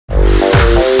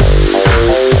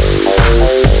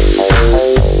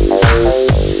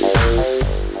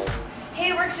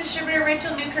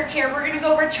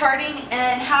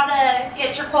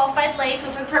get your qualified leg.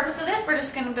 So for the purpose of this, we're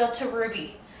just going to build to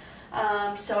Ruby.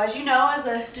 So as you know, as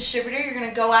a distributor, you're going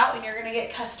to go out and you're going to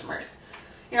get customers.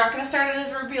 You're not going to start it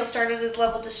as Ruby, you'll start it as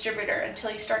level distributor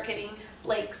until you start getting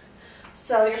legs.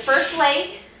 So your first leg,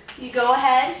 you go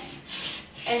ahead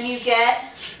and you get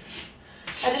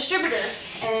a distributor.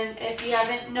 And if you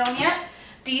haven't known yet,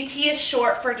 DT is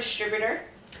short for distributor.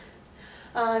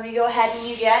 You go ahead and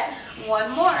you get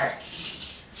one more,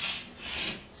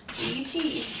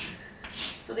 DT.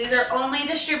 So these are only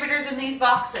distributors in these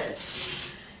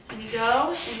boxes. And you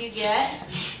go and you get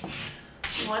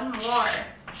one more.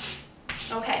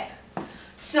 Okay,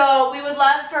 so we would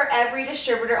love for every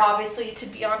distributor, obviously, to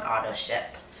be on auto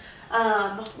ship.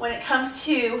 When it comes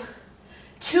to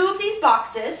 2 of these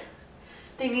boxes,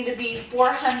 they need to be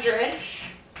 400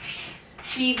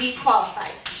 BV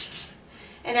qualified.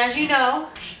 And as you know,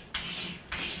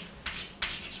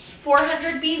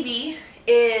 400 BV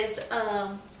is,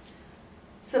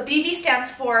 so BV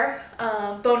stands for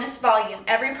bonus volume.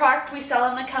 Every product we sell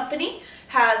in the company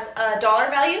has a dollar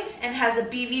value and has a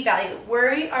BV value.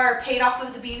 We are paid off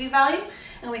of the BV value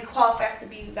and we qualify for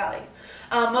the BV value.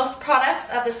 Most products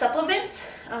of the supplements,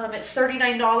 it's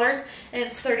 $39 and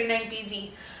it's 39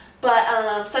 BV.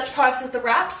 But such products as the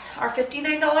wraps are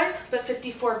 $59 but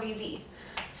 54 BV.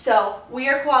 So we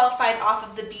are qualified off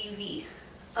of the BV.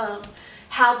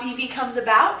 How BV comes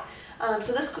about,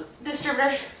 so this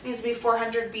distributor needs to be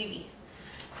 400 BV.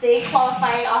 They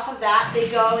qualify off of that. They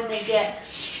go and they get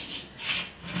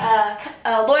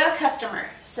a loyal customer.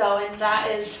 So, and that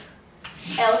is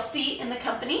LC in the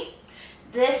company.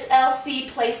 This LC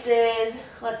places,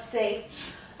 let's say,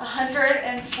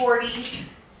 140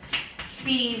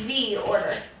 BV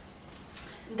order.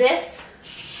 This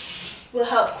will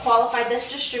help qualify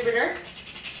this distributor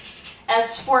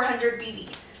as 400 BV.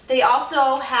 They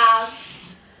also have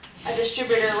a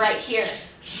distributor right here.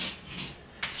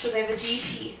 So they have a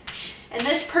DT. And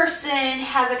this person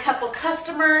has a couple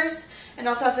customers and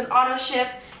also has an auto ship,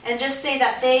 and just say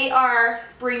that they are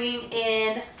bringing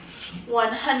in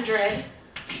 100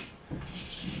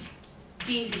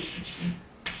 BV.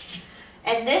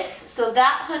 And this, so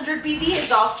that 100 BV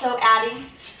is also adding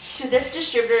to this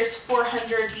distributor's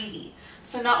 400 BV.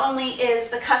 So not only is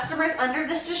the customers under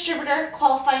this distributor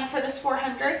qualifying for this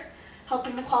 400,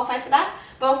 helping to qualify for that,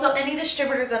 but also any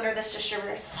distributors under this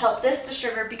distributor help this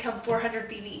distributor become 400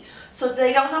 BV. So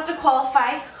they don't have to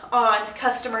qualify on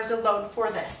customers alone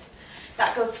for this.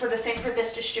 That goes for the same for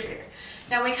this distributor.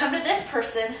 Now when we come to this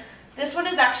person, this one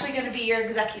is actually going to be your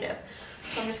executive.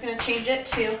 So I'm just going to change it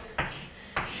to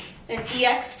an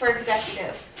EX for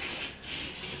executive.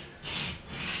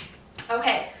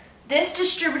 Okay, this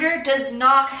distributor does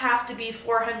not have to be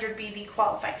 400 BV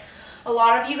qualified. A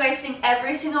lot of you guys think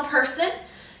every single person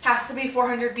has to be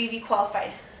 400 BV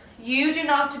qualified. You do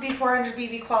not have to be 400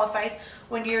 BV qualified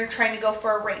when you're trying to go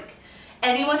for a rank.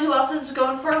 Anyone who else is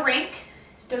going for a rank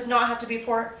does not have to be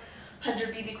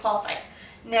 400 BV qualified.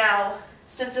 Now,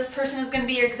 since this person is going to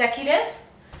be your executive,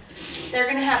 they're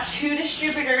going to have 2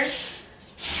 distributors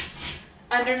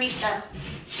underneath them.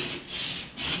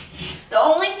 The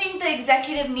only thing the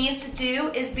executive needs to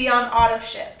do is be on auto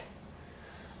ship.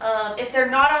 If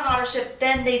they're not on auto ship,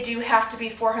 then they do have to be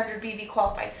 400 BV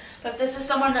qualified. But if this is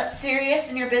someone that's serious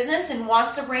in your business and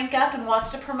wants to rank up and wants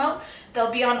to promote,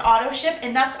 they'll be on auto ship,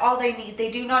 and that's all they need.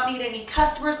 They do not need any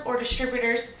customers or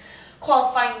distributors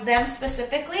qualifying them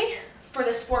specifically for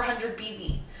this 400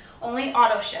 BV. Only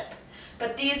auto ship.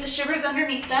 But these distributors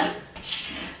underneath them,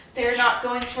 they're not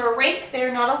going for a rank,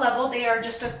 they're not a level, they are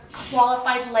just a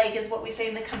qualified leg is what we say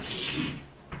in the company.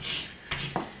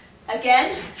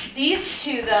 Again, these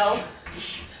 2 though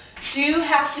do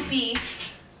have to be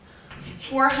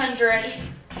 400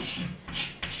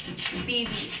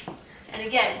 BV. And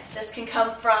again, this can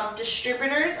come from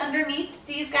distributors underneath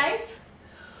these guys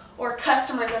or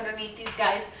customers underneath these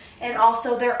guys, and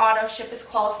also their auto ship is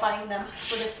qualifying them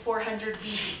for this 400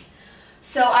 BV.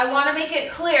 So I want to make it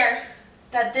clear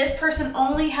that this person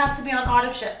only has to be on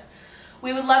auto ship.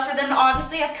 We would love for them to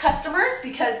obviously have customers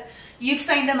because you've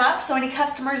signed them up, so any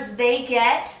customers they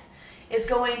get is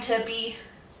going to be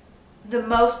the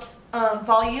most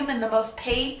volume and the most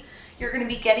pay you're going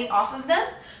to be getting off of them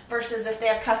versus if they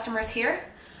have customers here.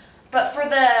 But for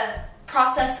the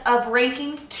process of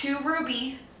ranking to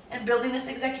Ruby and building this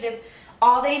executive,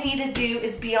 all they need to do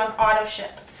is be on auto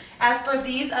ship. As for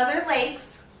these other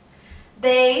legs,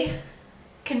 they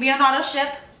can be on auto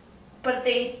ship, but if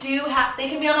they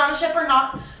can be on auto ship or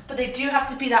not, but they do have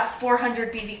to be that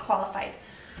 400 BV qualified.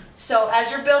 So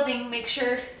as you're building, make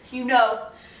sure you know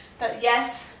that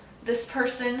yes, this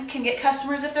person can get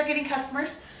customers if they're getting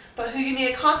customers, but who you need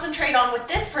to concentrate on with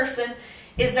this person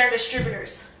is their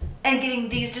distributors and getting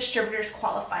these distributors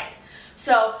qualified.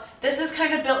 So this is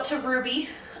kind of built to ruby.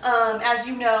 As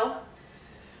you know,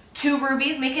 2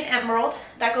 rubies make an emerald.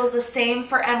 That goes the same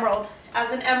for emerald.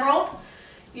 As an emerald,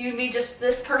 you need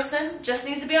this person just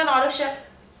needs to be on auto ship.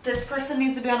 This person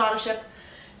needs to be on auto ship.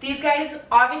 These guys,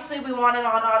 obviously we want it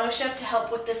on auto ship to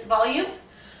help with this volume,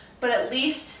 but at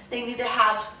least they need to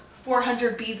have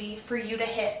 400 BV for you to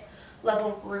hit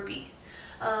level ruby.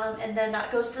 And then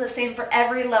that goes to the same for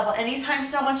every level. Anytime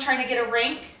someone's trying to get a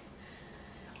rank,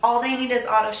 all they need is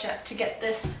auto ship to get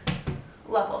this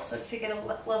level, so to get a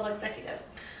level executive.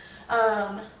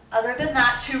 Other than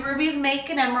that, 2 rubies make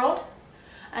an emerald,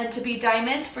 and to be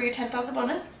diamond for your 10,000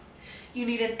 bonus, you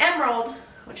need an emerald,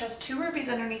 which has 2 rubies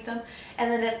underneath them,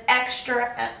 and then an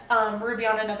extra ruby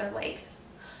on another leg.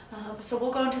 So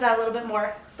we'll go into that a little bit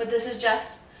more, but this is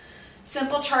just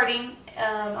simple charting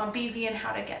on BV and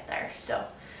how to get there. So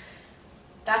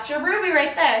that's your ruby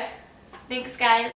right there. Thanks, guys.